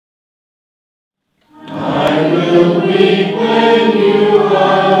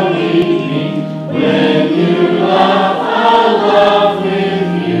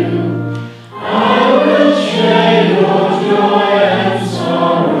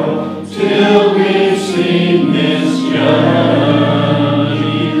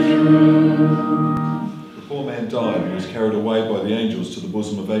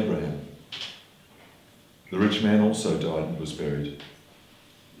The rich man also died and was buried.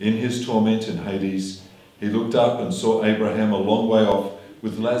 In his torment in Hades, he looked up and saw Abraham a long way off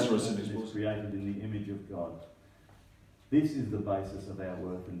with Lazarus in his bosom. Created in the image of God. This is the basis of our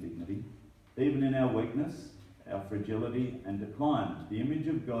worth and dignity. Even in our weakness, our fragility and decline, the image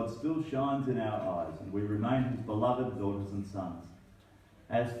of God still shines in our eyes, and we remain his beloved daughters and sons.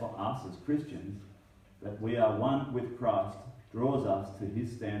 As for us as Christians, that we are one with Christ draws us to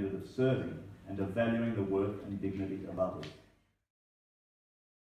his standard of serving and of valuing the worth and dignity of others.